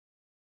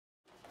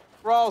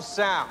Roll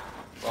sound.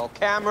 Roll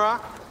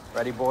camera.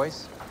 Ready,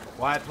 boys?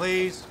 Quiet,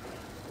 please.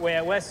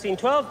 We're West Scene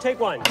 12, take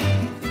one.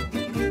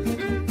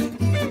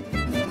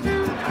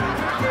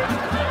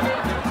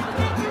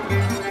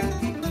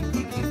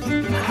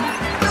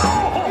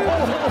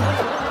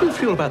 How do you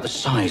feel about the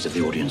size of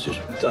the audiences?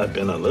 I've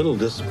been a little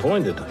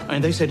disappointed.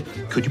 And they said,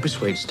 could you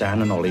persuade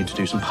Stan and Ollie to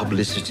do some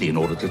publicity in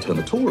order to turn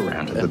the tour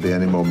around? Will there be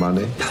any more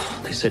money?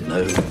 They said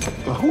no.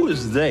 Well, who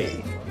is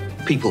they?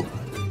 People.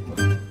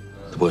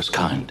 The worst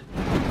kind.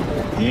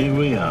 Here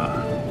we are.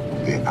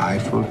 The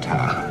Eiffel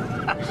Tower.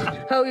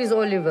 How is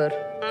Oliver?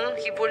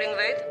 He pulling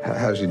weight?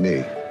 How's your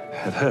knee?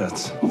 It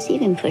hurts. Has he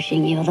been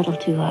pushing you a little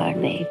too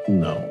hard, babe?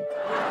 No.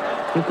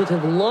 You could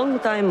have long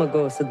time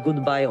ago said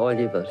goodbye,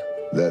 Oliver.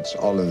 That's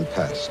all in the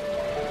past.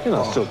 You're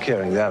not still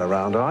carrying that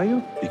around, are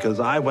you? Because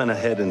I went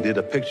ahead and did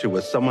a picture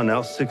with someone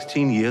else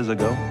 16 years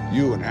ago.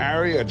 You and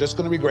Harry are just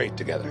going to be great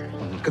together.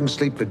 Couldn't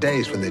sleep for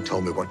days when they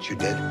told me what you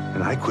did.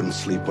 And I couldn't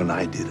sleep when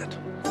I did it.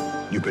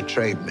 You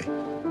betrayed me.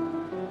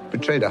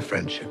 Betrayed our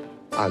friendship.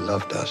 I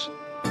loved us.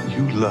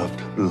 You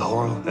loved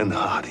Laurel and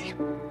Hardy,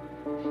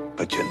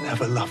 but you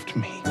never loved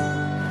me.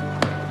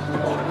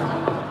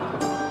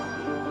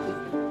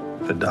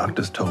 The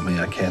doctors told me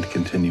I can't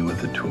continue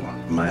with the tour.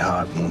 My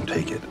heart won't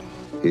take it.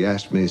 He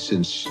asked me,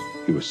 since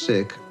he was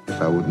sick,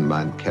 if I wouldn't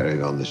mind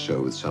carrying on the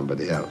show with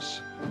somebody else.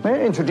 May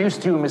I introduce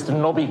to you Mr.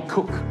 Nobby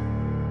Cook?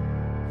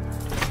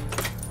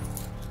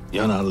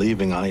 You're not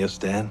leaving, are you,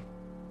 Stan?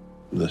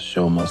 The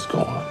show must go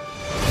on.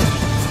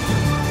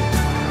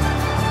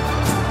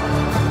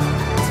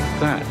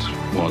 That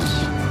was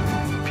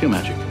pure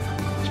magic.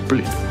 It's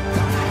brilliant.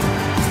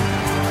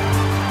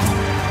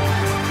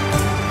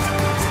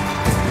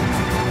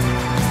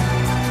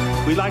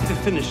 We like to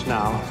finish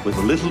now with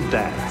a little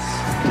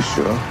dance. You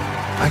sure?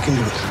 I can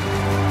do it.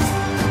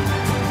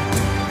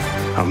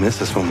 I'll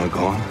miss us when we're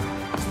gone.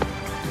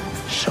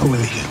 So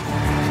will you.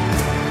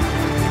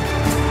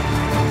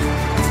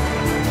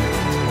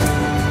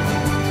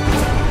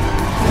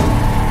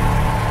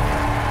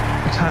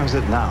 What time is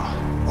it now?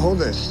 Hold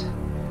this.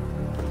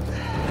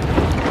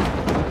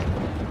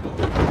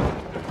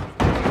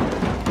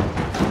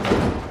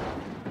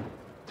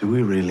 Do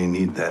we really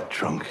need that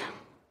trunk?